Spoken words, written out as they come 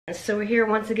So we're here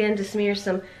once again to smear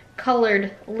some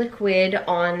colored liquid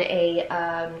on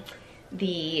a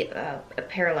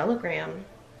parallelogram.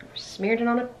 We smeared it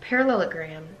on a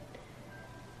parallelogram.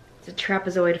 It's a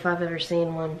trapezoid if I've ever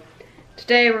seen one.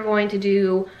 Today we're going to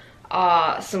do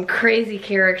some crazy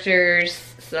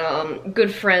characters, some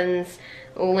good friends,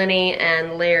 Lenny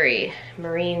and Larry,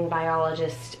 marine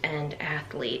biologist and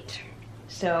athlete.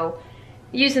 So,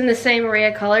 using the same array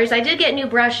of colors. I did get new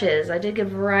brushes. I did get a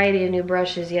variety of new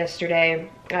brushes yesterday.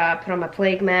 Put on my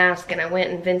plague mask and I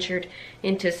went and ventured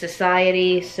into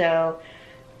society, so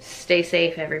stay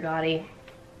safe everybody.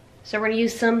 So we're gonna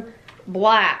use some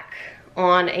black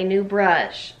on a new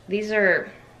brush. These are,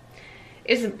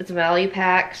 it's a value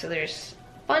pack, so there's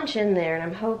a bunch in there, and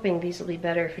I'm hoping these will be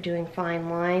better for doing fine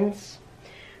lines.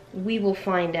 We will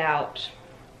find out.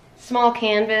 Small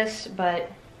canvas,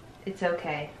 but it's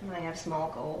okay. I have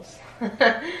small goals.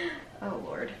 Oh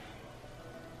Lord.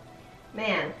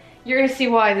 Man, you're gonna see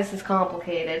why this is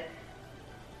complicated.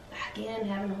 Again,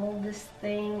 having to hold this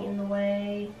thing in the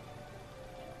way.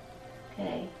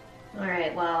 Okay.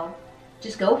 Alright, well,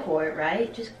 just go for it,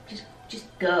 right? Just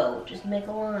go. Just make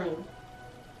a line.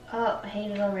 Oh, I hate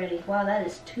it already. Wow, that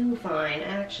is too fine,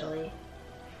 actually.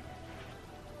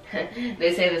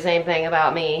 They say the same thing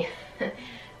about me.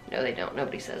 No, they don't.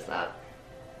 Nobody says that.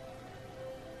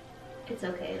 It's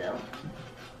okay, though.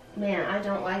 Man, I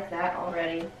don't like that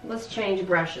already. Let's change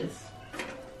brushes.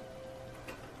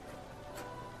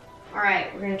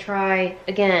 Alright, we're going to try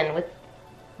again with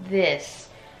this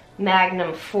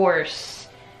Magnum Force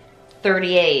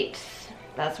 38.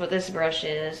 That's what this brush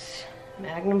is.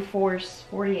 Magnum Force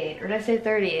 48. Or did I say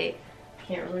 38? I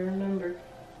can't really remember.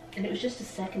 And it was just a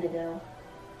second ago.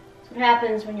 That's what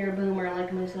happens when you're a boomer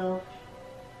like myself.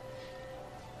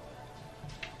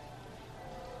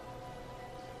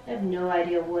 I have no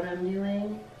idea what I'm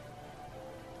doing.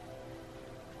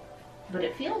 But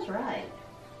it feels right.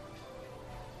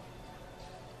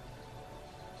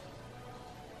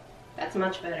 That's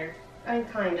much better.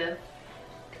 Kind of.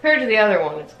 Compared to the other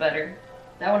one, it's better.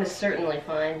 That one is certainly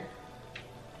fine.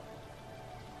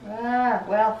 Ah,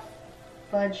 well,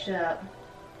 fudged up.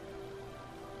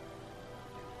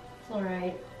 It's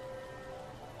alright.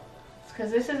 It's because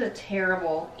this is a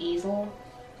terrible easel.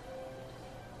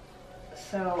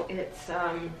 So it's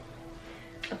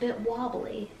a bit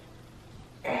wobbly.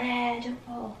 Don't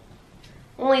fall.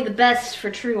 Only the best for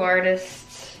true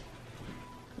artists,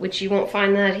 which you won't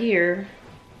find that here.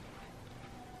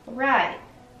 Alright.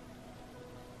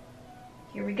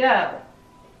 Here we go.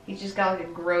 He's just got like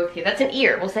a growth here. That's an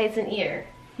ear. We'll say it's an ear.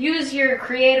 Use your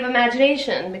creative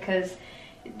imagination, because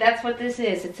that's what this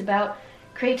is. It's about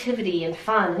creativity and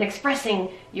fun and expressing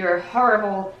your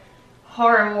horrible,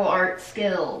 horrible art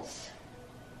skills.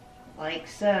 Like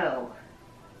so.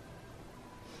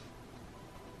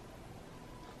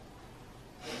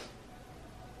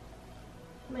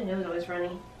 My nose always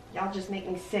runny. Y'all just make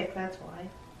me sick, that's why.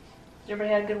 Has everybody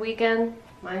had a good weekend?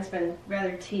 Mine's been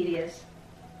rather tedious.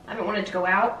 I haven't wanted to go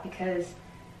out because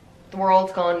the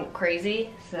world's gone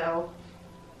crazy, so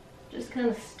just kind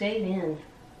of stayed in.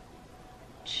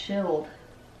 Chilled.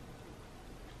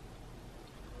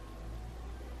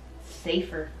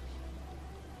 Safer.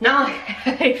 No,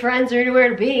 hey, friends are anywhere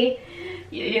to be.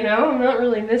 You know, I'm not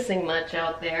really missing much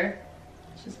out there.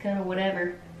 It's just kind of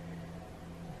whatever.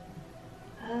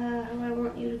 How do I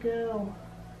want you to go?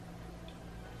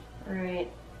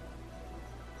 Alright.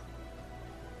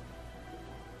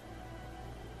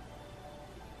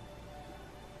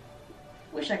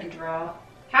 Wish I could draw.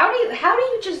 How do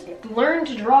you just learn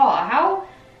to draw? How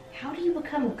do you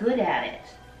become good at it?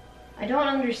 I don't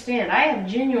understand. I have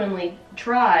genuinely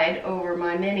tried over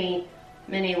my many,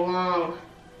 many long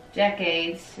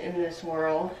decades in this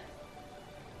world,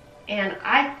 and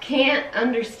I can't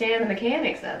understand the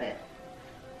mechanics of it.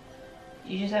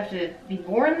 You just have to be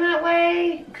born that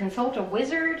way, consult a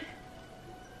wizard,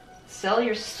 sell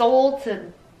your soul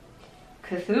to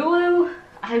Cthulhu.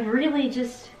 I really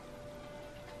just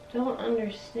don't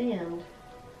understand.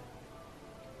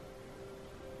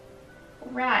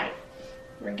 Right.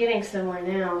 We're getting somewhere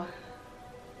now.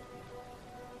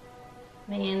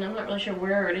 I mean, I'm not really sure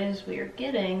where it is we are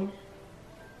getting,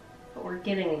 but we're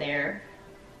getting there.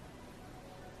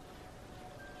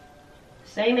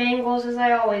 Same angles as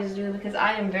I always do, because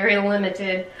I am very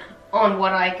limited on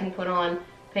what I can put on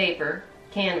paper,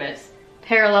 canvas,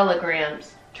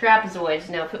 parallelograms, trapezoids.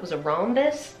 Now, if it was a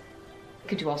rhombus, it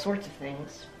could do all sorts of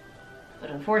things. But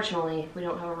unfortunately, we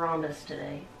don't have a rhombus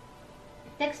today.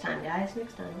 Next time, guys,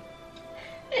 next time.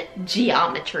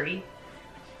 Geometry.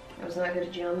 I was not good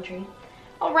at geometry.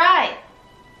 Alright.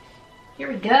 Here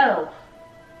we go.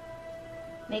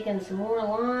 Making some more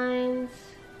lines.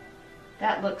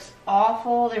 That looks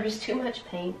awful. There was too much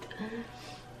paint.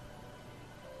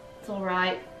 It's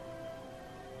alright.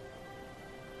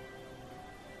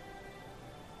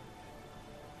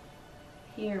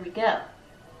 Here we go.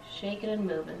 Shaking and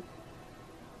moving.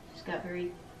 She's got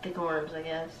very thick arms, I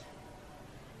guess.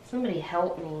 Somebody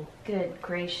help me. Good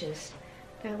gracious.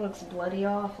 That looks bloody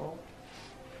awful.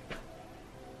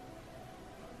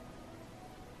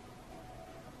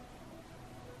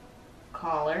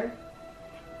 Collar.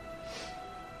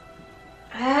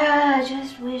 I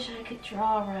just wish I could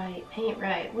draw right, paint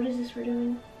right. What is this we're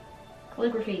doing?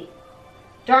 Calligraphy.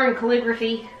 Darn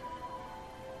calligraphy.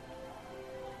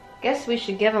 Guess we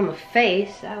should give him a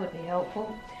face. That would be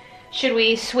helpful. Should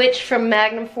we switch from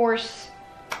Magnum Force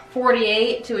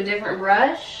 48 to a different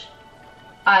brush?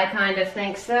 I kind of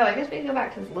think so. I guess we can go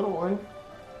back to this little one.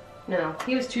 No,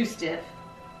 he was too stiff.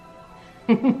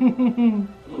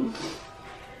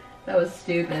 That was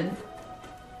stupid.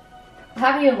 I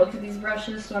haven't even looked at these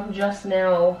brushes, so I'm just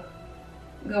now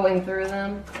going through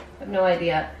them. I have no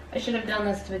idea. I should have done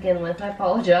this to begin with. I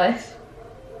apologize.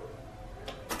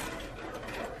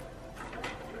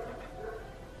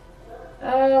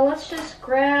 Let's just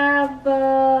grab,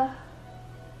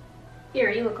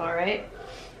 here, you look alright.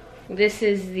 This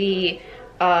is the,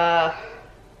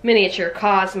 miniature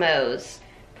Cosmos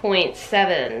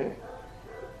 0.7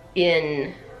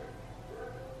 in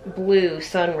blue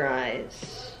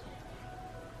sunrise.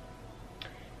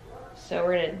 So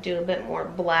we're gonna do a bit more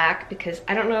black because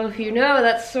I don't know if you know,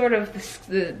 that's sort of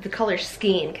the color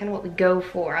scheme, kind of what we go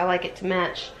for. I like it to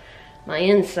match my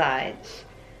insides.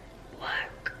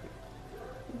 Black.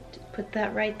 Just put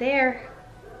that right there.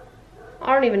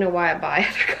 I don't even know why I buy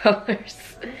other colors.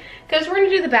 Because we're gonna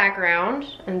do the background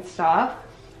and stuff.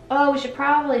 Oh, we should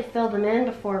probably fill them in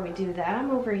before we do that.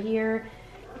 I'm over here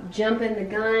jumping the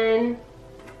gun.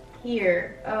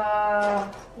 Here,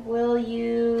 we'll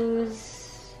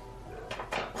use,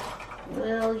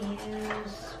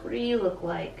 what do you look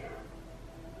like?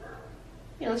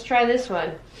 Yeah, let's try this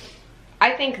one.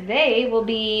 I think they will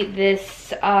be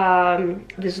this,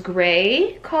 this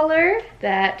gray color,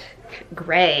 that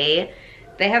gray.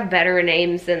 They have better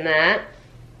names than that.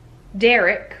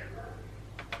 Derek.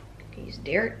 Use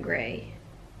Derek Gray.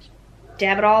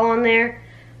 Dab it all on there,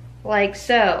 like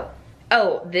so.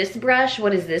 Oh, this brush?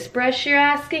 What is this brush you're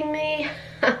asking me?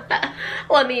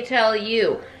 Let me tell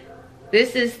you.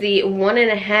 This is the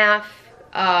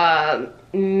 1.5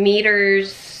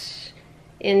 meters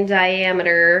in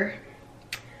diameter,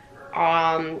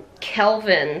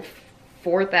 Kelvin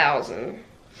 4000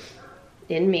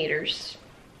 in meters.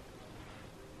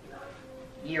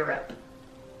 Europe.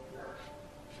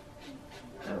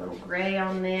 A little gray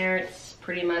on there. It's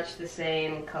pretty much the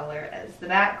same color as the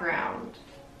background.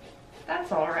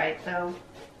 That's alright though.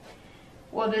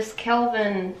 Well, this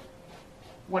Kelvin,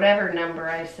 whatever number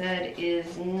I said,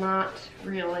 is not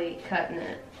really cutting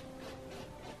it.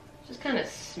 Just kind of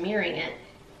smearing it.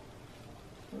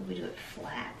 What if we do it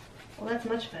flat? Well, that's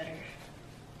much better.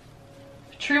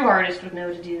 A true artist would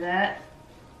know to do that.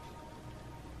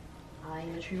 I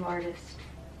am a true artist.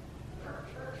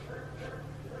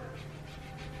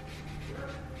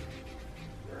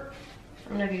 I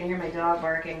don't know if you can hear my dog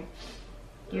barking.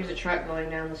 Here's a truck going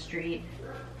down the street.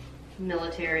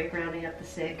 Military rounding up the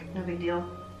sick. No big deal.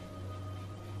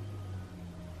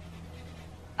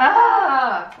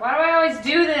 Ah! Why do I always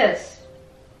do this?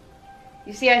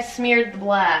 You see, I smeared the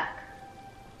black.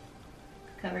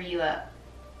 Cover you up.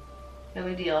 No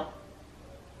big deal.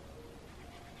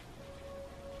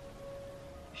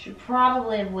 Should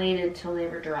probably have waited till they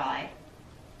were dry.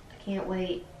 I can't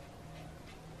wait.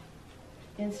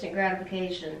 Instant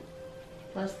gratification.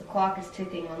 Plus the clock is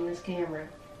ticking on this camera.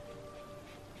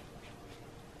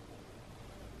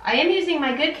 I am using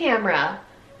my good camera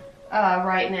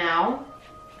right now.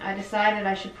 I decided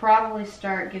I should probably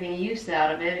start getting use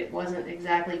out of it. It wasn't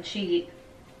exactly cheap.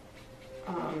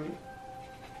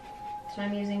 So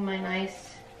I'm using my nice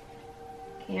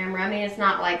camera. I mean, it's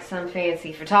not like some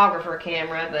fancy photographer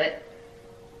camera, but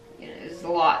you know, it's a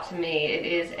lot to me. It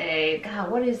is a,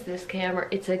 God, what is this camera?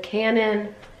 It's a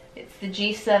Canon, it's the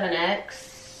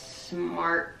G7X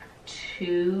Mark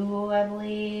II, I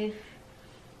believe.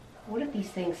 What do these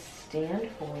things stand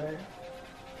for?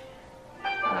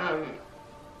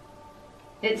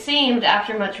 It seemed,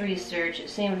 after much research, it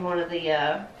seemed one of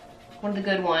the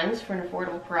good ones for an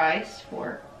affordable price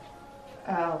for,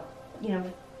 you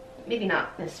know, maybe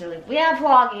not necessarily, yeah,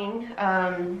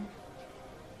 vlogging,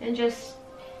 and just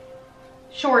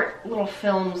short little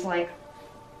films like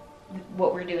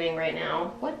what we're doing right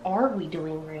now. What are we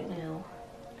doing right now?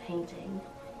 Painting.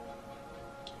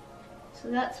 So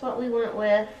that's what we went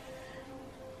with.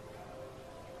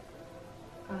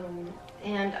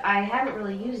 And I haven't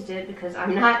really used it because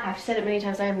I've said it many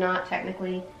times, I am not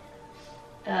technically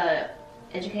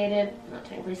educated, not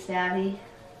technically savvy,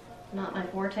 not my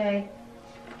forte,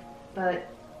 but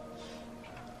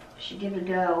I should give it a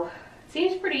go. It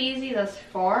seems pretty easy thus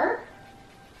far.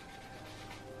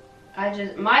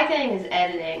 My thing is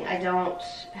editing. I don't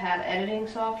have editing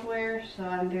software, so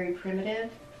I'm very primitive.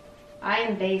 I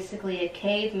am basically a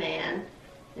caveman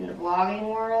in the vlogging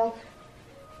world.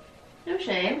 No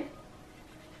shame.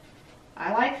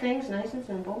 I like things nice and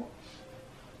simple.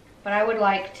 But I would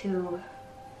like to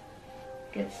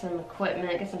get some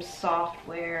equipment, get some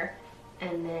software,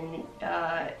 and then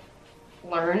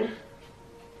learn.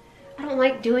 I don't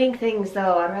like doing things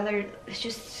though. I'd rather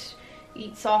just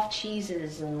eat soft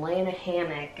cheeses and lay in a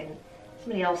hammock, and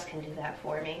somebody else can do that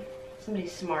for me. Somebody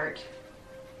smart.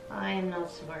 I am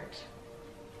not smart.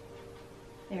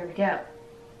 There we go.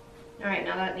 Alright,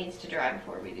 now that needs to dry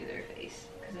before we do their face,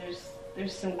 because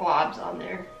there's some globs on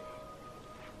there.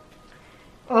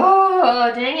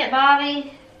 Oh, dang it,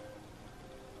 Bobby.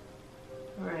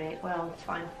 Alright, well, it's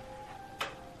fine.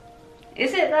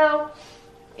 Is it though?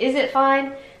 Is it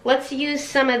fine? Let's use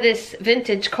some of this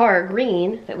vintage car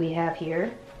green that we have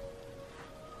here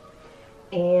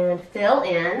and fill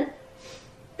in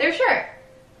their shirt,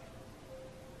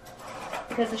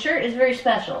 because the shirt is very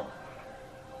special.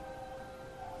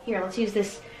 Here, let's use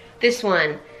this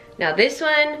one. Now this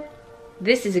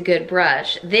is a good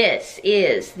brush. This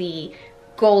is the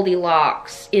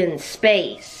Goldilocks in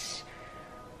Space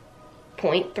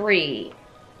 0.3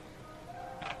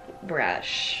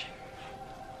 brush.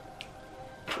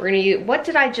 We're gonna use, what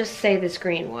did I just say this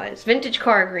green was? Vintage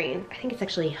car green. I think it's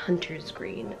actually hunter's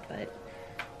green, but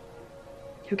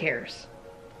who cares?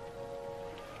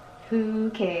 Who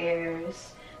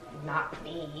cares? Not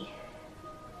me.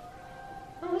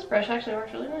 Oh, this brush actually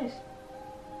works really nice.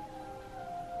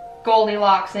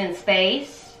 Goldilocks in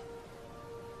Space.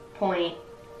 Point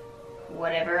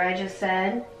whatever I just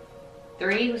said.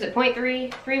 3, was it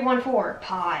 0.3? 314.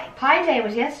 Pi. Pi day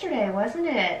was yesterday, wasn't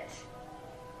it?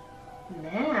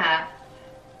 Math.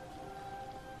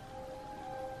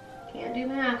 Can't do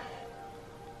math.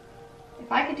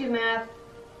 If I could do math,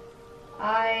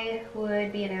 I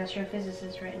would be an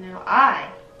astrophysicist right now.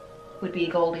 I would be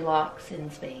Goldilocks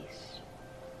in space.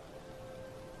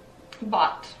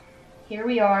 But here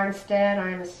we are instead.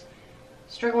 I'm a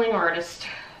struggling artist.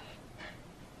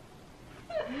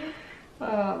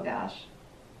 Oh gosh.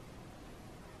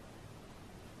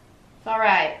 It's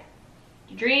alright.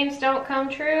 Your dreams don't come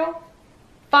true.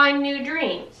 Find new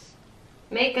dreams.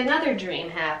 Make another dream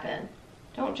happen.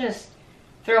 Don't just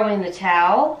throw in the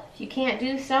towel. If you can't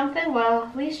do something, well,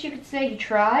 at least you could say you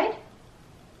tried.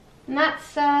 And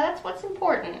that's what's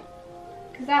important.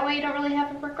 Because that way you don't really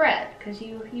have a regret. Because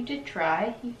you did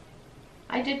try.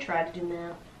 I did try to do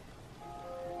math.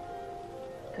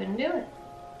 Couldn't do it.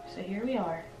 So here we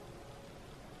are.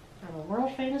 I'm a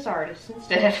world famous artist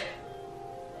instead.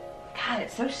 God,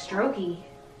 it's so strokey.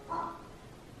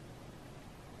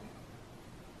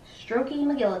 Strokey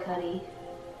McGillicuddy.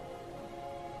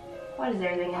 Why does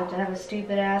everything have to have a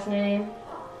stupid ass name?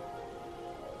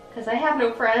 Because I have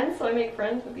no friends, so I make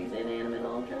friends with these inanimate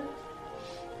objects.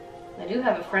 I do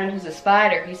have a friend who's a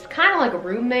spider. He's kind of like a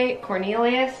roommate,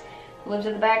 Cornelius, who lives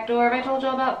at the back door. Have I told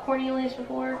y'all about Cornelius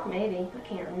before? Maybe. I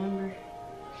can't remember.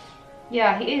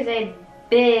 Yeah, he is a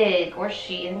big, or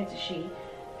she, I think it's a she.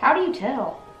 How do you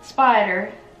tell?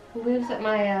 Spider who lives at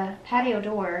my patio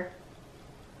door.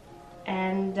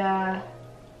 And,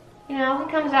 you know,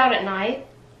 he comes out at night.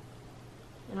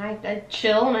 And I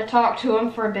chill and I talk to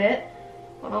him for a bit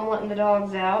when I'm letting the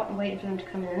dogs out and waiting for them to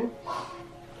come in.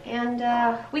 And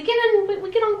we get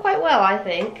on quite well, I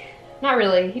think. Not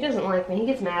really. He doesn't like me. He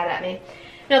gets mad at me.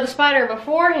 Now, the spider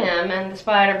before him and the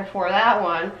spider before that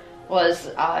one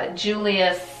was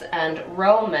Julius and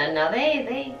Roman. Now,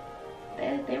 they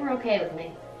were okay with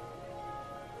me.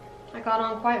 I got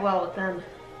on quite well with them.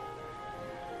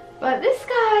 But this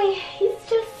guy, he's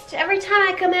just, every time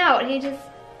I come out, he just,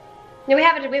 you know, we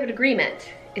have an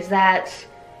agreement, is that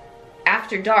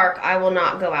after dark, I will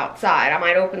not go outside. I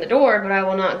might open the door, but I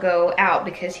will not go out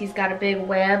because he's got a big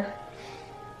web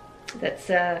that's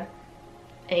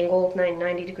angled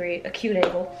 90 degree, acute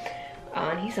angle.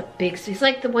 And he's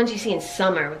like the ones you see in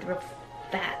summer with real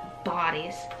fat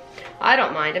bodies. I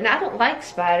don't mind him. I don't like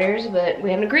spiders, but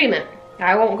we have an agreement.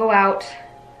 I won't go out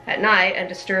at night and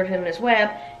disturb him in his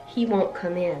web. He won't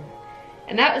come in.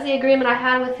 And that was the agreement I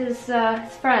had with his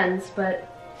friends, but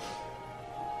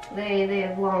they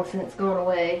have long since gone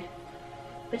away.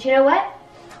 But you know what?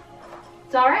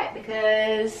 It's alright,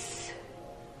 because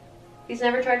He's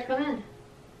never tried to come in.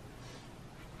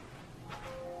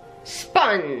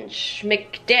 Sponge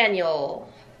McDaniel.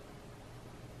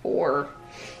 4.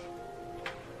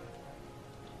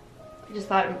 I just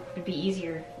thought it would be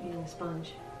easier using a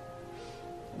sponge.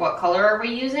 What color are we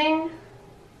using?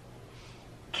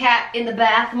 Cat in the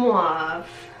Bath Mauve.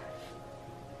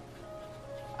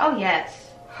 Oh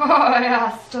yes. Oh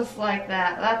yes, just like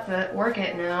that. That's it. Work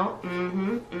it now.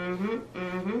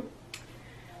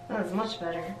 That is much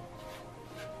better.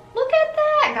 Look at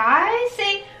that, guys.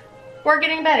 See, we're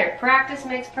getting better. Practice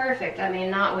makes perfect. I mean,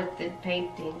 not with the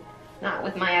painting. Not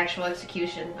with my actual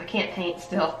execution. I can't paint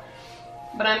still.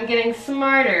 But I'm getting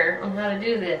smarter on how to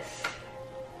do this.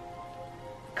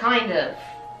 Kind of.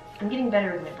 I'm getting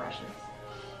better with my brushes.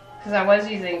 Because I was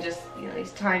using just, you know,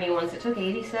 these tiny ones. It took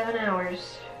 87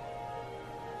 hours.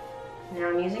 Now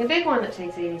I'm using a big one that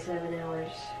takes 87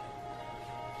 hours.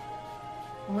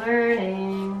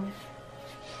 Learning.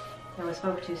 No, I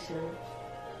spoke too soon.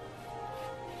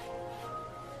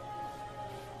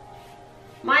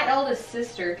 My eldest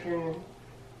sister can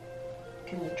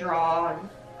draw, and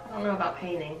I don't know about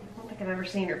painting. I don't think I've ever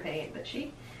seen her paint, but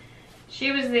she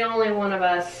was the only one of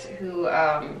us who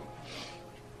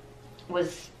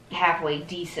was halfway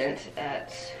decent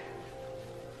at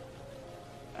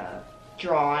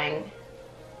drawing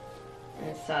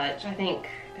and such. I think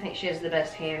she has the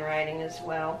best handwriting as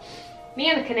well. Me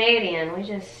and the Canadian, we're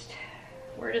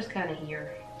just kind of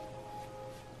here.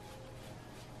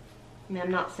 I mean,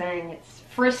 I'm not saying it's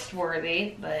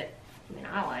Frist-worthy, but I mean,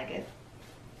 I like it.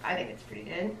 I think it's pretty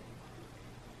good.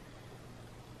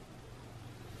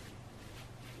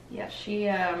 Yeah, she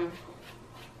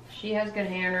has good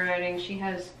handwriting.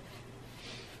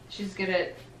 She's good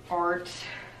at art.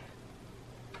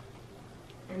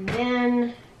 And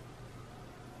then,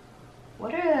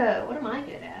 what am I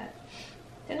good at?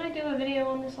 Didn't I do a video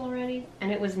on this already?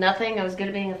 And it was nothing. I was good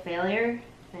at being a failure,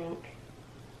 I think.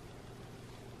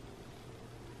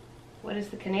 What is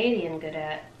the Canadian good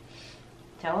at?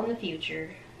 Telling the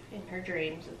future in her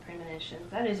dreams with premonitions.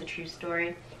 That is a true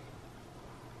story.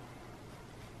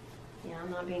 Yeah, I'm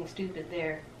not being stupid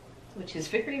there, which is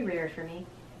very rare for me.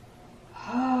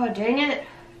 Oh, dang it.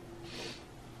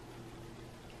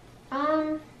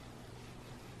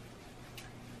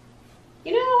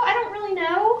 You know, I don't really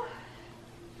know.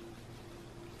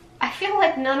 I feel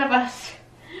like none of us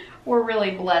were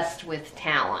really blessed with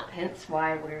talent, hence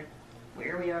why we're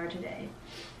where we are today.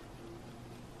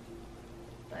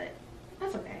 But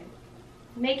that's okay.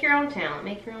 Make your own talent,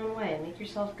 make your own way, make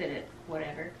yourself good at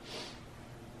whatever.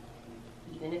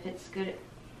 Even if it's good at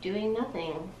doing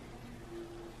nothing.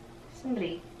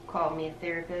 Somebody called me a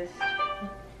therapist.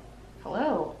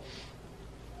 Hello.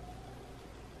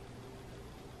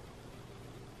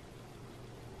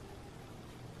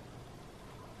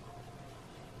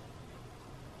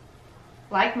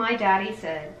 Like my daddy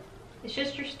said, it's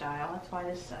just your style. That's why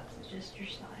this sucks. It's just your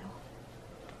style.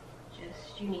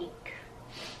 Just unique.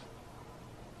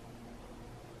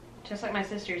 Just like my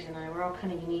sisters and I, we're all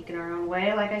kind of unique in our own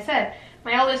way. Like I said,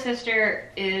 my eldest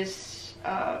sister is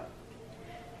the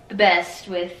best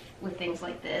with things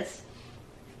like this.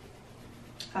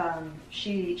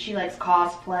 She likes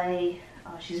cosplay.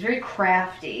 She's very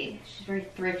crafty. She's very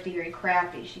thrifty, very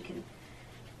crafty. She can,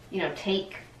 you know,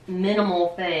 take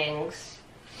minimal things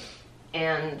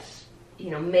and, you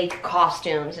know, make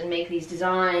costumes and make these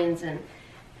designs and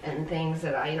things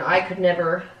that I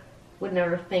would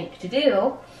never think to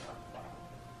do.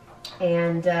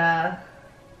 And that's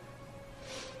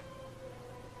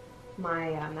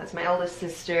my eldest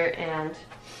sister, and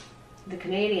the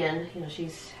Canadian, you know,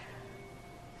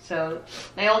 so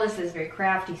my eldest is very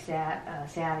crafty,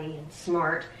 savvy, and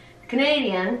smart. The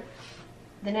Canadian,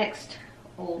 the next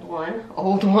old one,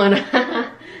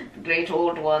 the great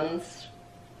old ones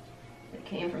that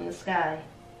came from the sky.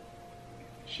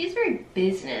 She's very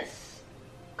business,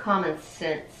 common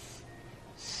sense,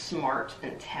 smart,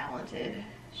 and talented.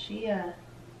 She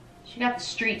got the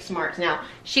street smarts. Now,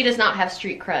 she does not have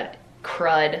street cred.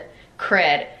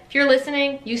 If you're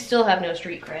listening, you still have no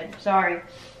street cred. Sorry.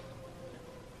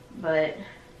 But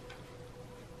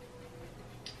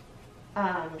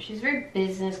she's very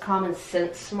business, common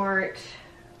sense, smart,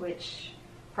 which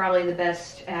probably the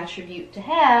best attribute to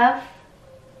have.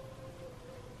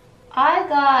 I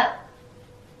got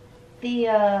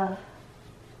the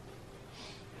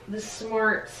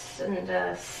smarts and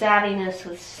savviness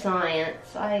with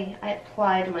science. I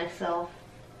applied myself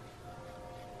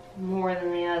more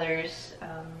than the others.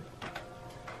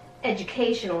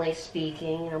 Educationally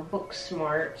speaking, you know, book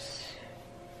smarts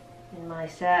in my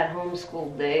sad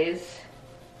homeschool days.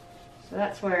 So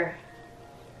that's where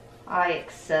I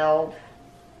excelled.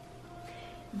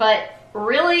 But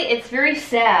really, it's very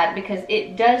sad because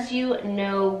it does you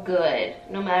no good.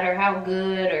 No matter how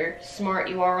good or smart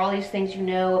you are, all these things you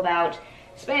know about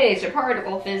space or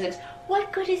particle physics,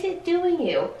 what good is it doing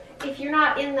you? If you're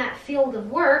not in that field of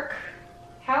work,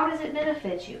 how does it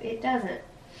benefit you? It doesn't.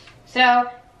 So,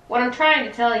 what I'm trying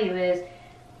to tell you is,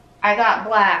 I got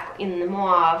black in the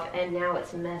mauve and now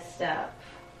it's messed up.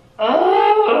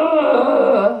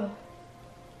 Ugh.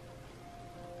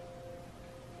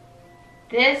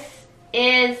 This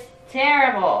is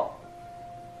terrible.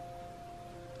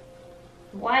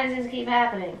 Why does this keep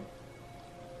happening?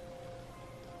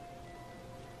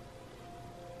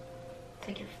 It's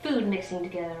like your food mixing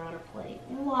together on a plate.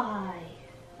 Why?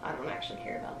 I don't actually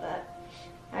care about that.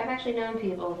 I've actually known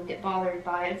people who get bothered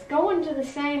by it. It's going to the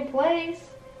same place.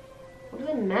 What does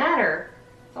it matter?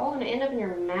 It's all going to end up in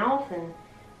your mouth and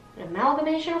an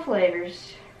amalgamation of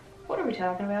flavors. What are we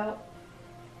talking about?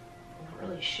 I'm not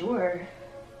really sure.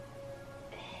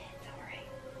 It's alright.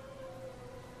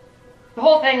 The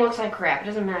whole thing looks like crap. It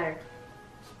doesn't matter.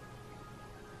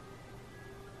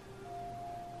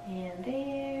 And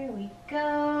there we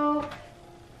go.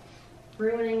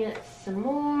 Ruining it some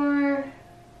more.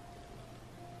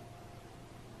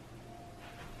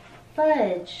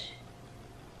 Fudge.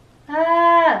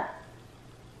 Ah!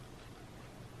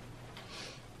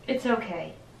 It's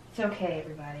okay. It's okay,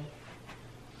 everybody.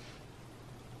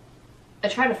 I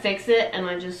try to fix it and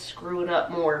I just screw it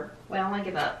up more. Well, I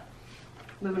give up.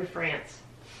 Moving to France.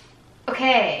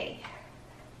 Okay.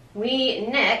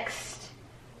 Next,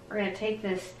 we're going to take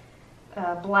this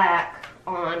black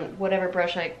on whatever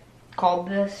brush I called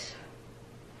this.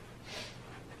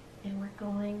 And we're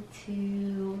going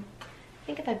to, I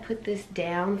think if I put this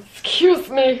down, excuse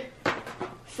me,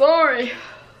 sorry.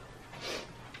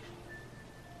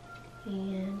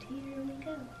 And here we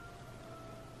go.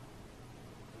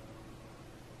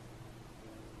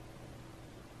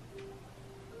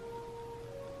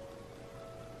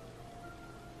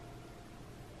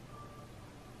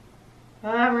 Oh,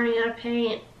 I'm running out of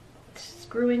paint. It's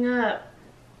screwing up.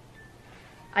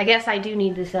 I guess I do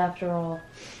need this after all.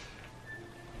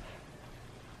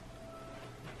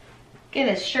 Give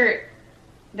this shirt,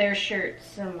 their shirt,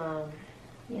 some,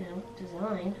 you know,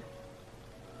 design.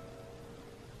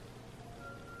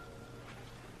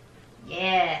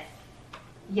 Yes.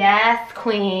 Yes,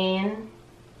 queen.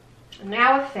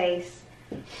 Now a face,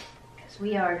 because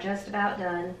we are just about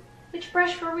done. Which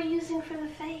brush were we using for the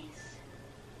face?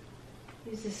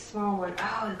 Use this small one.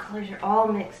 Oh, the colors are all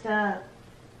mixed up.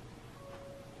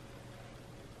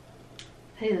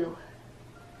 Poo.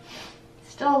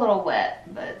 Still a little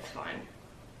wet, but it's fine.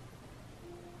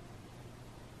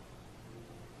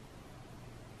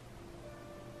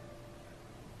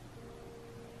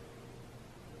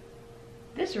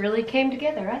 This really came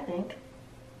together, I think.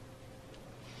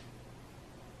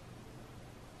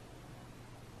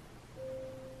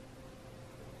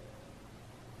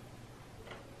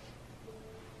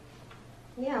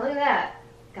 Yeah, look at that.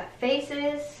 Got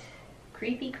faces.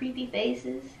 Creepy, creepy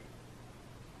faces.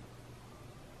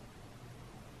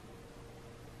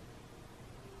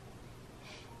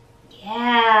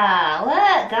 Yeah, look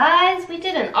guys, we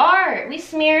did an art. We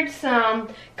smeared some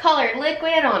colored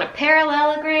liquid on a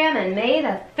parallelogram and made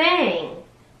a thing.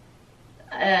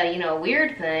 You know, a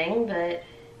weird thing, but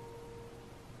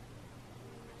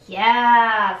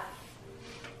yeah.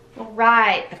 All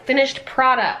right, the finished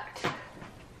product.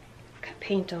 Got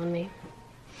paint on me.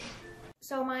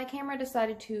 So my camera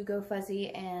decided to go fuzzy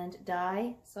and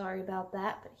die. Sorry about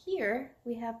that, but here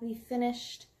we have the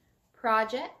finished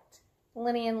project.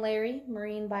 Lenny and Larry,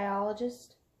 marine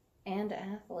biologist and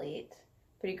athlete.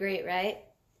 Pretty great, right?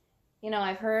 You know,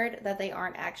 I've heard that they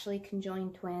aren't actually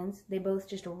conjoined twins. They both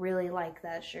just really like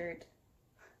that shirt.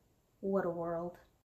 What a world.